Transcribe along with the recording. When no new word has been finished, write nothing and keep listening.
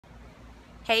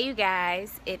Hey you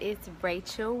guys, it is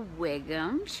Rachel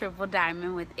Wiggum, Triple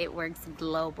Diamond with It Works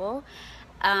Global.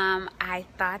 I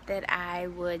thought that I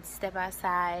would step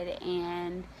outside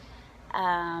and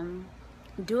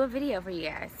do a video for you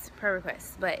guys per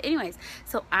request. But anyways,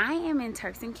 so I am in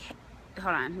Turks and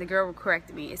hold on, the girl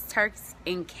corrected me. It's Turks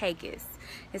and Caicos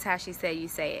is how she said you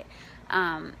say it.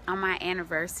 On my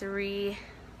anniversary,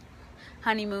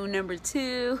 honeymoon number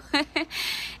 2.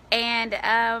 And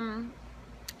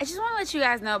I just want to let you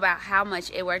guys know about how much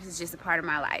It Works is just a part of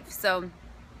my life. So,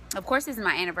 of course, this is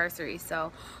my anniversary,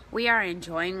 so we are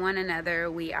enjoying one another.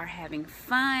 We are having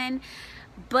fun,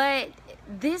 but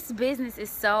this business is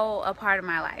so a part of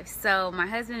my life. So, my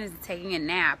husband is taking a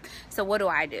nap, so what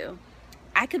do?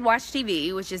 I could watch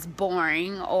TV, which is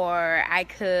boring, or I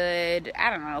could,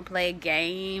 I don't know, play a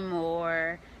game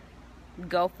or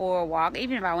go for a walk,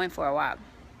 even if I went for a walk.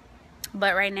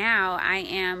 But right now, I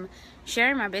am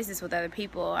sharing my business with other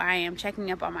people. I am checking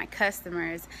up on my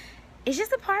customers. It's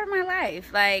just a part of my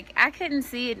life. Like, I couldn't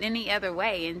see it any other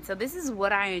way. And so this is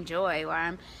what I enjoy, while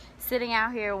I'm sitting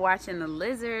out here watching the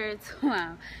lizards,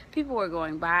 while people are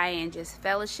going by and just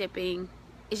fellowshipping.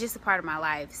 It's just a part of my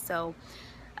life. So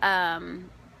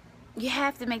you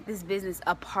have to make this business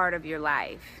a part of your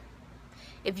life.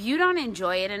 If you don't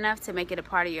enjoy it enough to make it a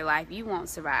part of your life, you won't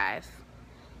survive.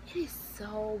 It is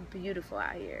so beautiful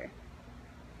out here.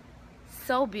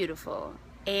 So beautiful.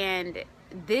 And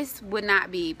this would not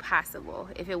be possible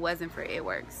if it wasn't for It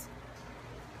Works.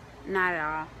 Not at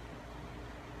all.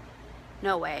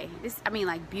 No way. This, I mean,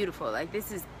 like, beautiful. Like,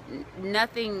 this is,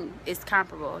 nothing is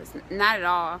comparable. It's not at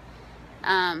all.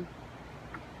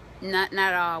 Not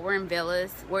at all. We're in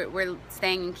villas. We're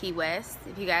staying in Key West.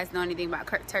 If you guys know anything about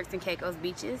Turks and Caicos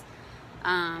beaches.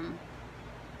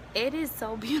 It is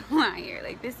so beautiful out here.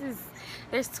 Like,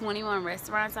 there's 21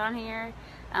 restaurants on here,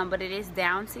 but it is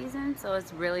down season, so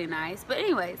it's really nice. But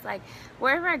anyways, like,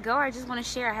 wherever I go, I just want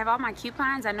to share. I have all my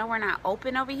coupons. I know we're not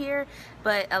open over here,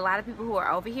 but a lot of people who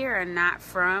are over here are not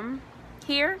from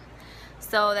here,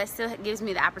 so that still gives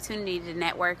me the opportunity to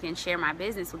network and share my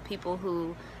business with people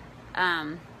who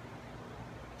I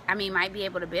mean, might be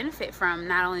able to benefit from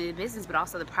not only the business but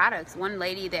also the products. One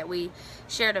lady that we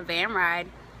shared a van ride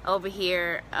over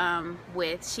here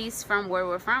with, she's from where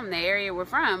we're from, the area we're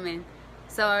from, and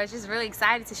so I was just really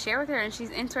excited to share with her, and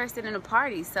she's interested in a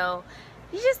party. So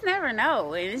you just never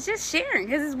know, and it's just sharing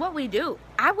because it's what we do.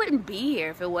 I wouldn't be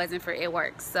here if it wasn't for It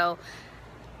Works. So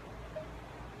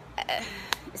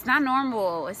it's not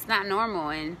normal. It's not normal,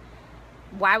 and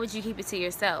why would you keep it to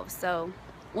yourself? So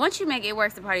once you make It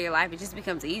Works a part of your life, it just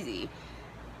becomes easy.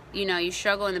 You know, you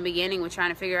struggle in the beginning with trying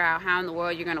to figure out how in the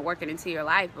world you're going to work it into your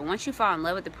life. But once you fall in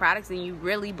love with the products and you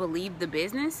really believe the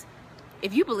business,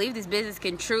 if you believe this business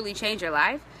can truly change your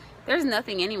life, there's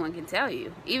nothing anyone can tell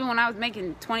you. Even when I was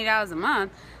making $20 a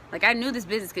month, like, I knew this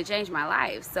business could change my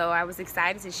life. So I was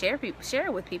excited to share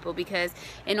it with people, because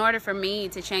in order for me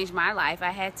to change my life,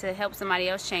 I had to help somebody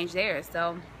else change theirs.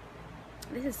 So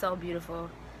this is so beautiful.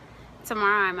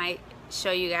 Tomorrow I might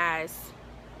show you guys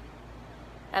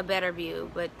a better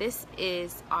view, but this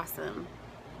is awesome.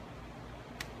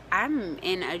 I'm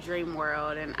in a dream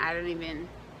world, and I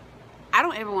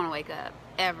don't ever want to wake up,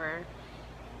 ever.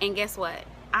 And guess what?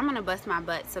 I'm gonna bust my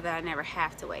butt so that I never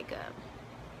have to wake up.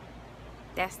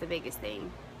 That's the biggest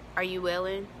thing. Are you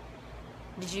willing?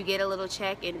 Did you get a little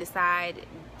check and decide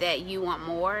that you want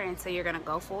more, and so you're gonna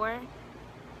go for it?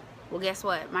 Well, guess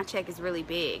what? My check is really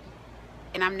big,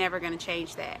 and I'm never going to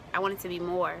change that. I want it to be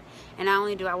more. And not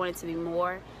only do I want it to be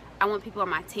more, I want people on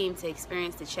my team to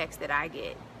experience the checks that I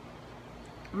get.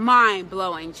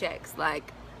 Mind-blowing checks.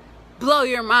 Like, blow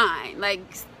your mind. Like,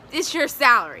 it's your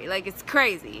salary. Like, it's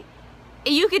crazy.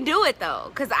 And you can do it, though,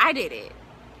 because I did it.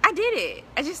 I did it.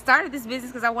 I just started this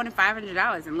business because I wanted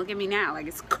 $500, and look at me now. Like,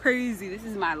 it's crazy. This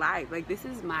is my life. Like, this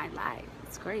is my life.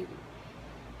 It's crazy.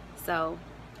 So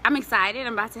I'm excited.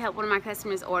 I'm about to help one of my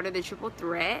customers order the triple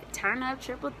threat. Turn up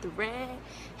triple threat.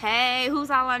 Hey, who's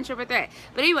all on triple threat?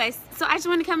 But anyways, so I just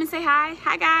wanted to come and say hi.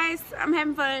 Hi, guys. I'm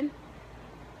having fun.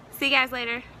 See you guys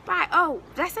later. Bye. Oh,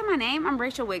 did I say my name? I'm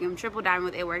Rachel Wiggum, Triple Diamond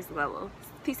with It Works Global.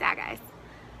 Peace out, guys.